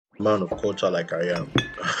man of culture like I am.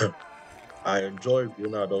 I enjoy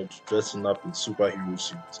grown adults dressing up in superhero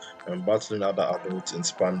suits and battling other adults in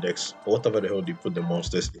spandex or whatever the hell they put the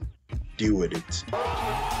monsters in. Deal with it.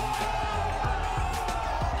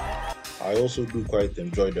 I also do quite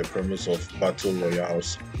enjoy the premise of Battle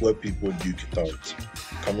Royales, where people duke it out.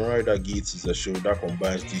 Kamen Rider Geats is a show that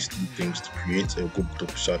combines these two things to create a good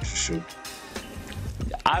Tokusatsu show.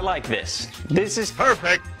 I like this. This is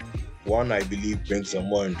perfect. One I believe brings a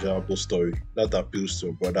more enjoyable story that appeals to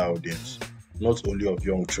a broader audience, not only of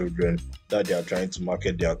young children that they are trying to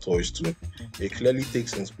market their toys to. It clearly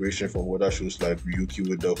takes inspiration from other shows like Ryuki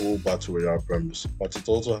with the whole Battle Royale premise, but it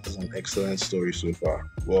also has an excellent story so far.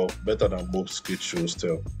 Well, better than most kid shows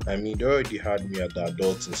tell. I mean, they already had me at the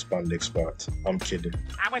adults in spandex part. I'm kidding.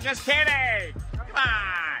 I was just kidding! Come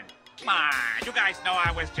on! Come on! You guys know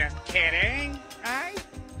I was just kidding, right?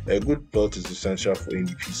 A good plot is essential for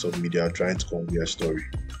any piece of media trying to convey a story.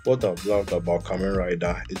 What I've loved about Kamen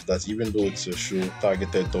Rider is that even though it's a show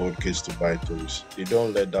targeted toward kids to buy toys, they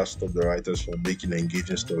don't let that stop the writers from making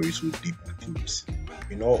engaging stories with deeper themes.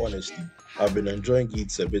 In all honesty, I've been enjoying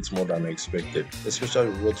Geats a bit more than I expected, especially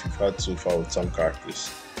with what we've had so far with some characters.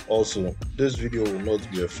 Also, this video will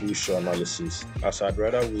not be a full show analysis, as I'd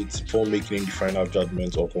rather wait before making any final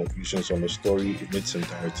judgments or conclusions on the story in its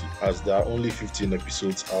entirety, as there are only 15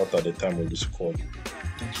 episodes out at the time of this recording.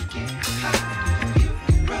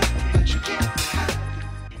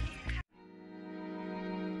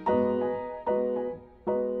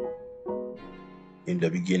 In the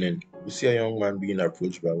beginning, we see a young man being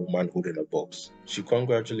approached by a woman holding a box. She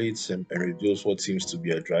congratulates him and reveals what seems to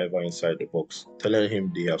be a driver inside the box, telling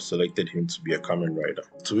him they have selected him to be a Kamen Rider,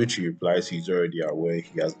 to which he replies he's already aware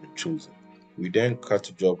he has been chosen. We then cut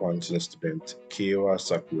to job hunting student Keiwa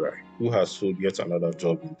Sakurai, who has failed yet another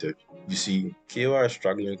job interview. You see, Keiwa is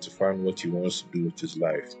struggling to find what he wants to do with his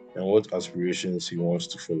life and what aspirations he wants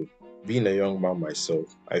to follow. Being a young man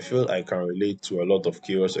myself, I feel I can relate to a lot of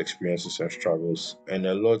Keiwa's experiences and struggles, and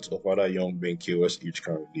a lot of other young men Keiwa's age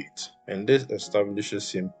can relate. And this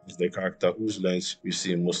establishes him as the character whose lens we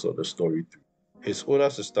see most of the story through. His older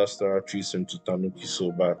sister Stara treats him to Tanuki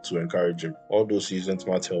Soba to encourage him, although she isn't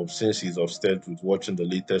much help since he's upstairs with watching the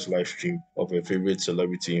latest live stream of a favorite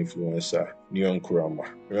celebrity influencer, Neon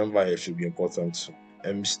Kurama. Remember, it should be important too.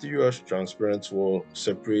 A mysterious transparent wall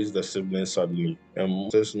separates the siblings suddenly, and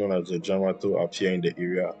monsters known as the Jamato appear in the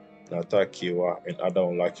area and attack Keiwa and other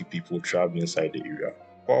unlucky people trapped inside the area.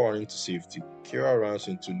 While running to safety, Keiwa runs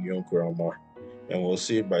into Neon Kurama and was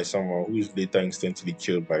saved by someone who is later instantly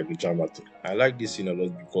killed by the Jamato. I like this scene a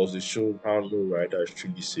lot because it shows how no rider is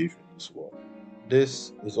truly safe in this world.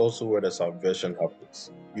 This is also where the subversion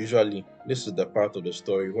happens. Usually, this is the part of the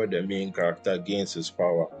story where the main character gains his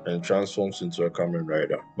power and transforms into a Kamen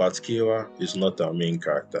Rider. But Keiwa is not our main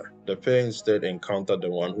character. The pair instead encounter the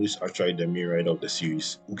one who is actually the main rider of the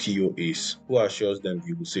series, Ukiyo Ace, who assures them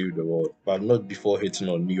he will save the world, but not before hitting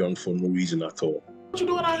on Neon for no reason at all. What you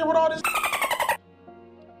doing out here with all this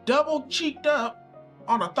double cheeked up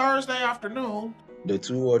on a Thursday afternoon? The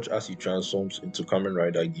two watch as he transforms into Kamen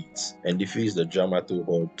Rider Geats and defeats the Jamato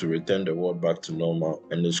horde to return the world back to normal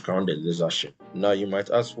and is crowned a Desashin. Now you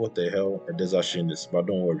might ask what the hell a Desashin is, but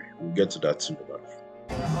don't worry, we'll get to that soon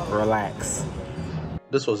enough. Relax.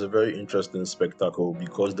 This was a very interesting spectacle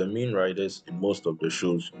because the main riders in most of the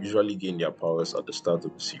shows usually gain their powers at the start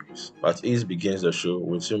of the series, but Ace begins the show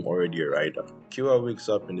with him already a rider. Keiwa wakes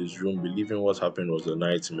up in his room believing what happened was a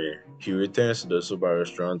nightmare. He returns to the soba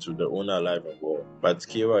restaurant with the owner alive and well, but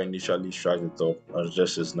Keiwa initially shrugs it off as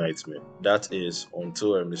just his nightmare. That is,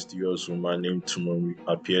 until a mysterious woman named Tsumuri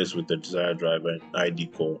appears with the Desire driver and ID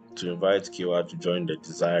call to invite Keiwa to join the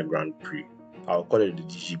Desire Grand Prix. I'll call it the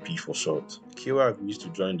DGP for short. Keiwa agrees to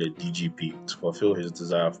join the DGP to fulfill his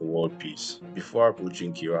desire for world peace. Before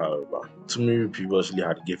approaching Keiwa, however, Tsumuri previously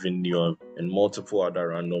had given Neon and multiple other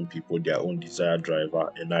random people their own Desire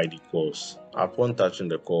driver and ID calls. Upon touching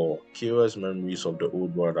the call, Keiwa's memories of the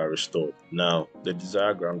old world are restored. Now, the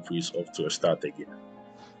Desire Grand Prix is off to a start again.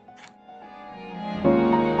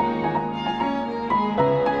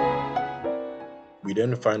 We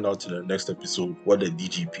then find out in the next episode what the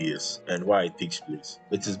DGP is and why it takes place.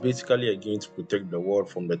 It is basically a game to protect the world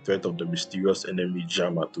from the threat of the mysterious enemy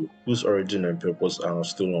Jamato, whose origin and purpose are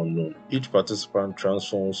still unknown. Each participant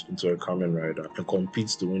transforms into a Kamen Rider and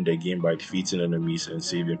competes to win the game by defeating enemies and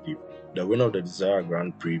saving people. The winner of the Desire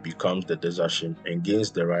Grand Prix becomes the Desashin and gains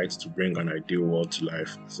the right to bring an ideal world to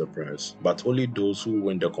life as a prize. But only those who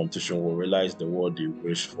win the competition will realize the world they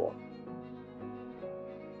wish for.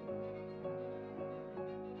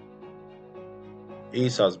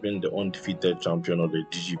 Ace has been the undefeated champion of the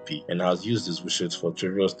DGP and has used his wishes for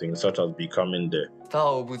trivial things such as becoming the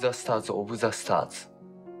Star of the Stars of the Stars.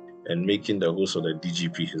 and making the host of the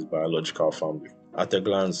DGP his biological family. At a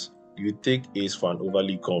glance, you would take Ace for an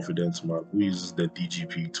overly confident man who uses the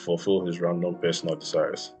DGP to fulfill his random personal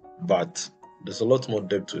desires. But there's a lot more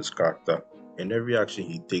depth to his character, and every action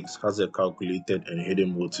he takes has a calculated and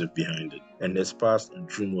hidden motive behind it, and his past and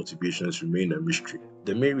true motivations remain a mystery.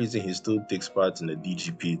 The main reason he still takes part in the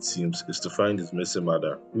DGP, it seems, is to find his missing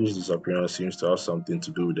mother, whose disappearance seems to have something to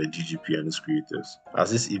do with the DGP and its creators,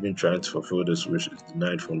 as if even trying to fulfill this wish is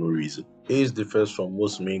denied for no reason. Ace differs from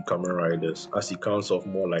most main Kamen Riders, as he counts off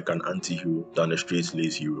more like an anti-hero than a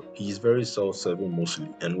straight-laced hero. He is very self-serving mostly,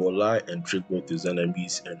 and will lie and trick both his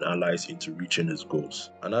enemies and allies into reaching his goals.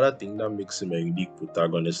 Another thing that makes him a unique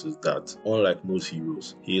protagonist is that, unlike most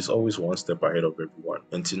heroes, he is always one step ahead of everyone,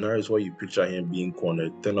 and scenarios where you picture him being cornered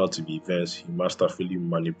turn out to be events he masterfully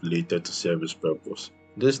manipulated to serve his purpose.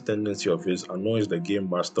 This tendency of his annoys the game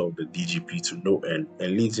master of the DGP to no end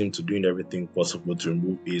and leads him to doing everything possible to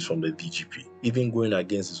remove Ace from the DGP, even going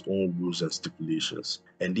against his own rules and stipulations.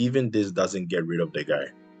 And even this doesn't get rid of the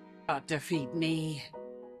guy. Defeat me.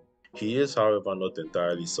 He is, however, not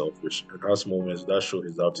entirely selfish and has moments that show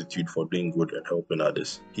his aptitude for doing good and helping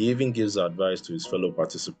others. He even gives advice to his fellow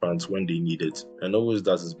participants when they need it, and always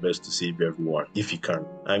does his best to save everyone, if he can.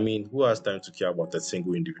 I mean, who has time to care about a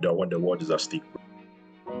single individual when the world is at stake?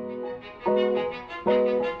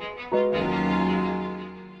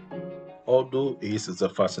 Although Ace is a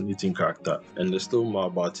fascinating character, and there's still more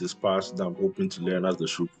about his past that I'm hoping to learn as the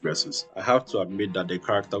show progresses, I have to admit that the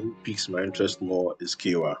character who piques my interest more is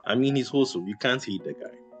Keiwa. I mean, he's wholesome, you can't hate the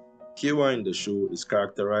guy. Keiwa in the show is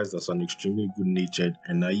characterized as an extremely good-natured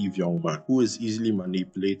and naive young man who is easily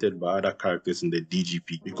manipulated by other characters in the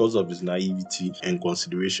DGP because of his naivety and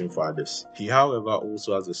consideration for others. He, however,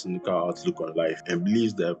 also has a cynical outlook on life and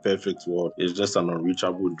believes that a perfect world is just an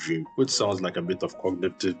unreachable dream, which sounds like a bit of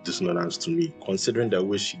cognitive dissonance to me, considering the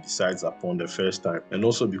wish he decides upon the first time, and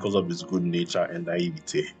also because of his good nature and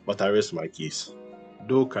naivety. But I rest my case.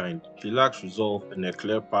 Though kind, he lacks resolve and a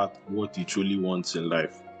clear path to what he truly wants in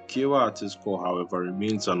life. Keiwa at his core, however,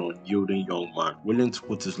 remains an unyielding young man, willing to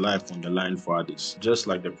put his life on the line for others, just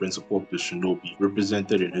like the principle of the shinobi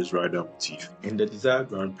represented in his rider motif. In the Desire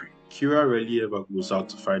Grand Prix, Keiwa rarely ever goes out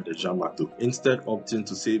to fight the Yamato, instead opting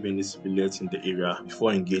to save any civilians in the area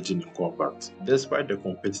before engaging in combat. Despite the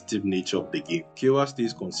competitive nature of the game, Keiwa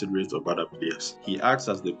stays considerate of other players. He acts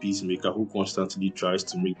as the peacemaker who constantly tries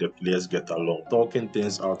to make the players get along, talking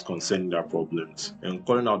things out concerning their problems, and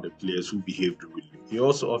calling out the players who behaved rudely. He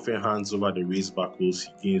also often hands over the race battles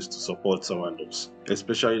he gains to support someone else,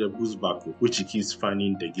 especially the boost battle, which he keeps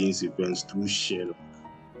finding the game's events through sheer luck.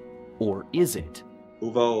 Or is it?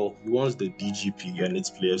 Overall, he wants the DGP and its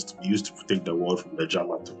players to be used to protect the world from the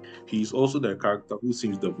Yamato. He is also the character who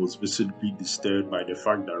seems the most visibly disturbed by the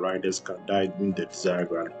fact that riders can die during the Desire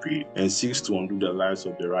Grand Prix, and seeks to undo the lives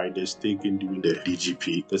of the riders taken during the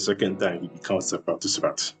DGP the second time he becomes a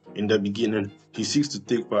participant. In the beginning, he seeks to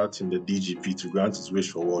take part in the DGP to grant his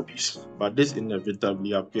wish for world peace, but this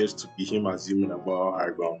inevitably appears to be him assuming a moral high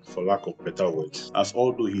ground, for lack of better words, as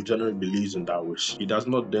although he generally believes in that wish, he does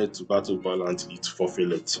not dare to battle violently to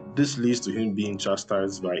fulfill it. This leads to him being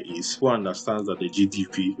chastised by Ace, who understands that the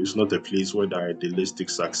GTP is not a place where the idealistic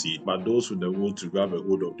succeed, but those with the will to grab a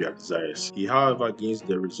hold of their desires. He, however, gains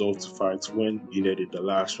the resolve to fight when needed in the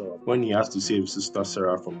last round, when he has to save Sister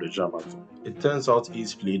Sarah from the Yamato. It turns out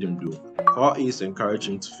Ace played him though, while Ace encouraged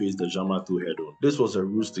him to face the Yamato head-on. This was a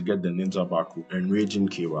ruse to get the ninja Baku, enraging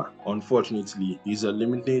Keiwa. Unfortunately, he is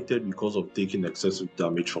eliminated because of taking excessive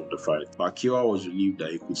damage from the fight, but Keiwa was relieved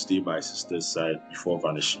that he could stay by his sister's side before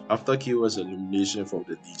vanishing. After Keiwa's elimination from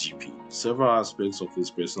the DGP, several aspects of his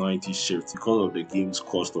personality shift because of the game's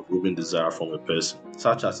cost of removing desire from a person,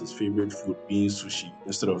 such as his favorite food being sushi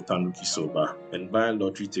instead of tanuki soba, and buying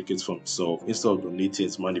lottery tickets for himself instead of donating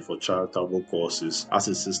his money for charitable causes as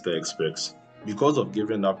his sister expects, because of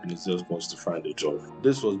giving up in his efforts to find a job.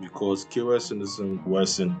 This was because Keiwa's cynicism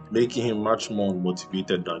worsened, making him much more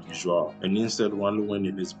motivated than usual, and instead wallowing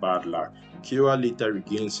in his bad luck. Keiwa later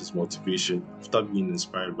regains his motivation after being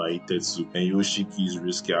inspired by Itetsu and Yoshiki's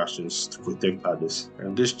risky actions to protect others,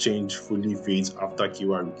 and this change fully fades after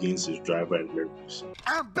Keiwa regains his drive and memories.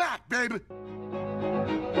 I'm back, baby!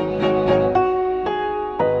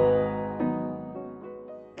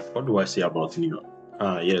 What do I say about Neo?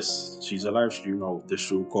 Yes, she's a live streamer with a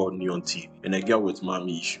show called Neon TV and a girl with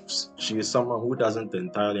mommy issues. She is someone who doesn't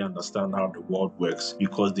entirely understand how the world works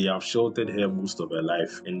because they have sheltered her most of her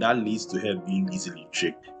life, and that leads to her being easily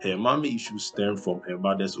tricked. Her mommy issues stem from her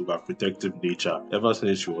mother's overprotective nature ever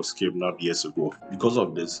since she was kidnapped years ago. Because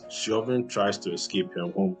of this, she often tries to escape her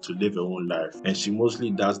home to live her own life, and she mostly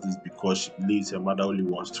does this because she believes her mother only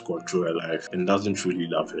wants to control her life and doesn't truly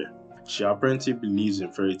love her. She apparently believes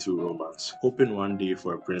in fairy tale romance, hoping one day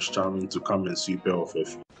for a Prince Charming to come and sweep her off her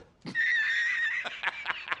feet.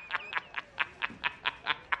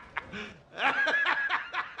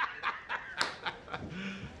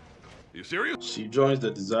 You serious? She joins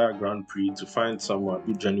the Desire Grand Prix to find someone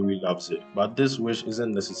who genuinely loves her, but this wish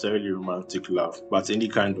isn't necessarily romantic love, but any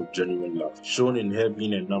kind of genuine love, shown in her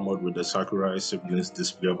being enamored with the Sakurai siblings'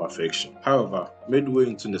 display of affection. However, midway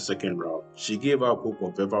into the second round, she gave up hope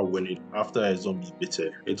of ever winning after her zombie bit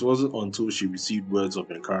her. It wasn't until she received words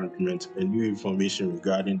of encouragement and new information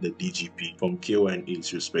regarding the DGP from Keiwa and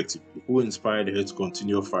Ace respectively, who inspired her to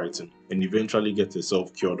continue fighting and eventually get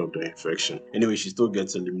herself cured of the infection. Anyway, she still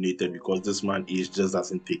gets eliminated because this man Ace just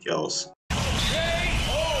doesn't take L's.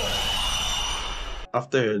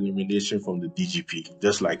 After her elimination from the DGP,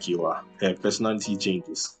 just like Keiwa, her personality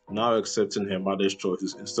changes, now accepting her mother's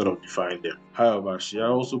choices instead of defying them. However, she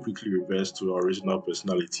also quickly reversed to her original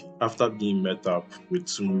personality after being met up with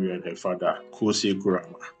Tsumuri and her father,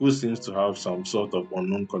 Kurama, who seems to have some sort of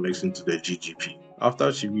unknown connection to the DGP.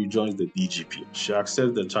 After she rejoins the DGP, she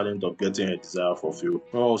accepts the challenge of getting her desire fulfilled,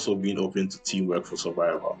 while also being open to teamwork for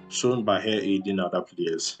survival, shown by her aiding other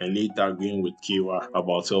players, and later agreeing with Keiwa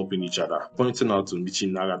about helping each other, pointing out to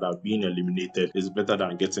Michinaga that being eliminated is better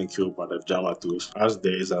than getting killed by the Jamatos, as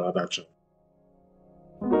there is another chance.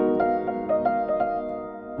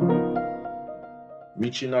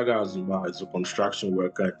 Michinaga Azuma is a construction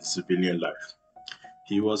worker in civilian life.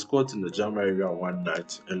 He was caught in the jam area one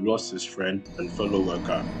night and lost his friend and fellow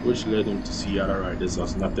worker, which led him to see other riders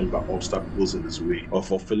as nothing but obstacles in his way of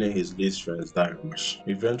fulfilling his late friend's dying wish,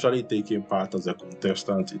 eventually taking part as a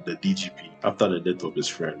contestant in the DGP after the death of his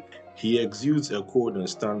friend. He exudes a cold and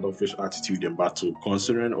standoffish attitude in battle,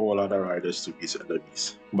 considering all other riders to be his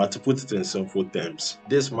enemies. But to put it in simple terms,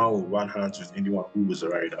 this man will run hands with anyone who is a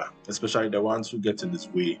rider, especially the ones who get in his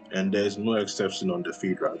way, and there is no exception on the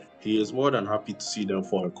field rally. He is more than happy to see them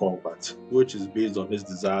fall in combat, which is based on his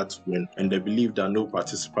desire to win and the belief that no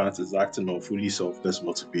participant is acting on fully selfless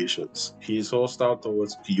motivations. He is hostile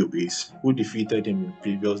towards Ukiyo Ace, who defeated him in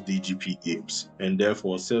previous DGP games, and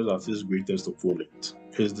therefore serves as his greatest opponent.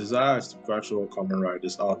 His desire is to crash all Kamen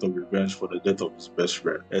Riders out of revenge for the death of his best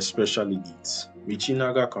friend, especially Geats.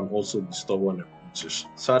 Michinaga can also be stubborn and brutish,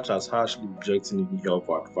 such as harshly rejecting any help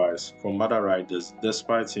or advice from other riders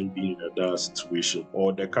despite him being in a dire situation,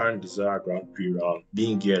 or the current Desire Grand Prix round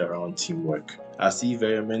being geared around teamwork, as he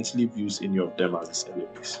vehemently views any of them as his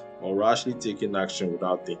enemies, or rashly taking action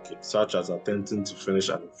without thinking, such as attempting to finish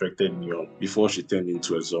an infected Neon before she turned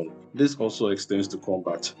into a zombie. This also extends to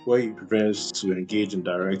combat, where he prefers to engage in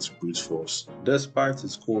direct brute force. Despite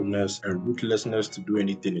his coldness and ruthlessness to do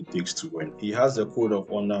anything it takes to win, he has a code of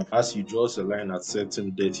honor as he draws a line at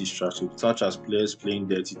certain dirty strategies, such as players playing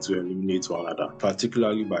dirty to eliminate one another,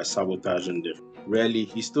 particularly by sabotaging them. Rarely,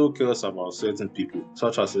 he still cares about certain people,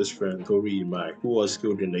 such as his friend Tori Imai, who was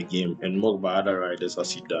killed in the game and mocked by other riders as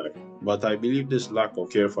he died. But I believe this lack of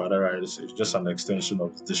care for other riders is just an extension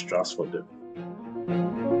of his distrust for them.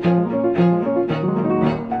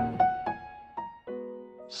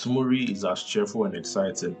 Tsumuri is as cheerful and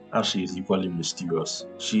exciting as she is equally mysterious.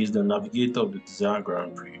 She is the navigator of the Desire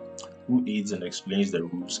Grand Prix, who aids and explains the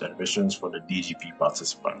rules and missions for the DGP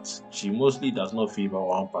participants. She mostly does not favor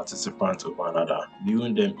one participant over another,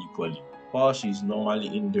 viewing them equally. While she is normally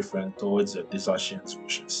indifferent towards the Dissashian's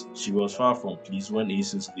wishes, she was far from pleased when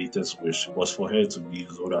Ace's latest wish was for her to be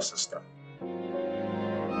his older sister.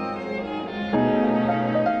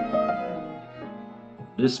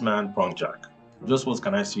 This man, Punk Jack. Just what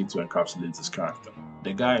can I say to encapsulate his character?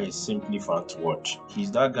 The guy is simply fun to watch.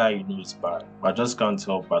 He's that guy you know is bad, but just can't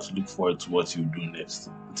help but look forward to what he'll do next.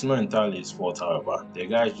 It's not entirely his fault, however. The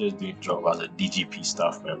guy is just doing his job as a DGP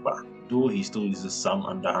staff member, though he still uses some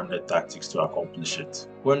underhanded tactics to accomplish it.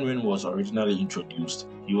 When Rin was originally introduced,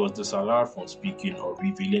 he was disallowed from speaking or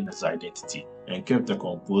revealing his identity, and kept a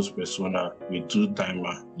composed persona with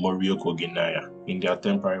two-timer Morio Koginaya in their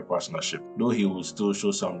temporary partnership, though he would still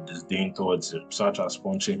show some disdain towards him, such as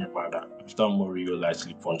punching him after Morio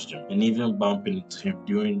lightly punched him, and even bumping into him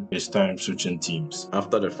during his time switching teams.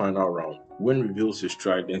 After the final round, Win reveals his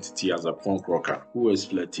true identity as a punk rocker who is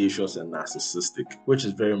flirtatious and narcissistic, which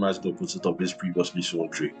is very much the opposite of his previously shown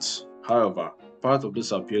traits. However, Part of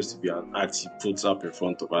this appears to be an act he puts up in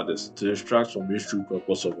front of others to distract from his true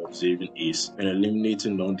purpose of observing Ace and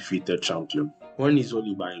eliminating the undefeated champion. When he's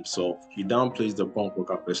only by himself, he downplays the punk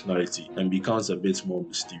rocker personality and becomes a bit more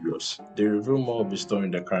mysterious. They reveal more of his story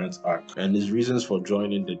in the current arc, and his reasons for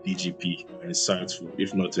joining the DGP are insightful,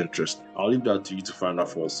 if not interesting. I'll leave that to you to find out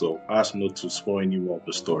for yourself, as not to spoil any more of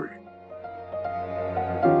the story.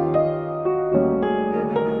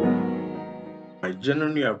 I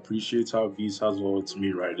genuinely appreciate how Geats has all its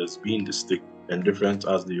main riders being distinct and different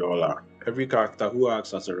as they all are. Every character who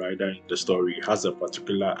acts as a rider in the story has a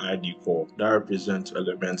particular ID core that represents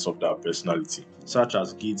elements of their personality, such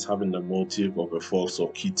as Geats having the motive of a fox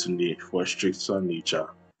or kitsune for a stricter nature,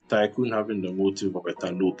 Tycoon having the motive of a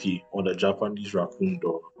tanuki or the Japanese raccoon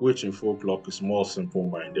dog, which in folklore is more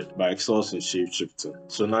simple-minded but excels in shapeshifting,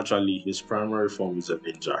 so naturally his primary form is a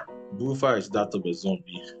ninja. Bufa is that of a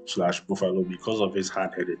zombie/buffalo because of his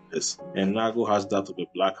hard-headedness, and Nago has that of a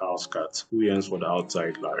black house cat who yearns for the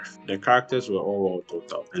outside life. The characters were all well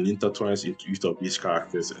thought out and intertwines into each of these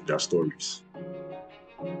characters and their stories.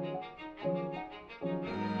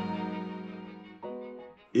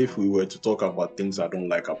 If we were to talk about things I don't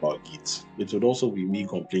like about Geats, it would also be me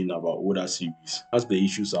complaining about older series, as the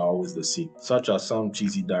issues are always the same, such as some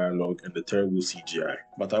cheesy dialogue and the terrible CGI.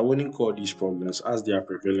 But I wouldn't call these problems, as they are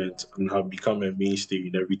prevalent and have become a mainstay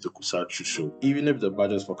in every Tokusatsu show. Even if the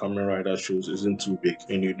budget for Kamen Rider shows isn't too big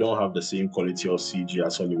and you don't have the same quality of CG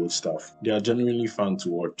as Hollywood stuff, they are genuinely fun to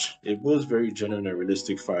watch. It builds very genuine and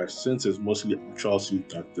realistic fights since it's mostly actual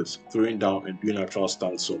suit actors throwing down and doing actual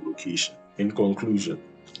stunts on location. In conclusion,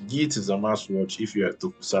 Geats is a must watch if you're a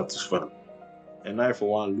Tokusatsu fan, and I for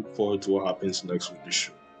one look forward to what happens next with this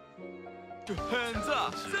show. Hands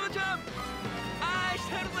up! Super-chan!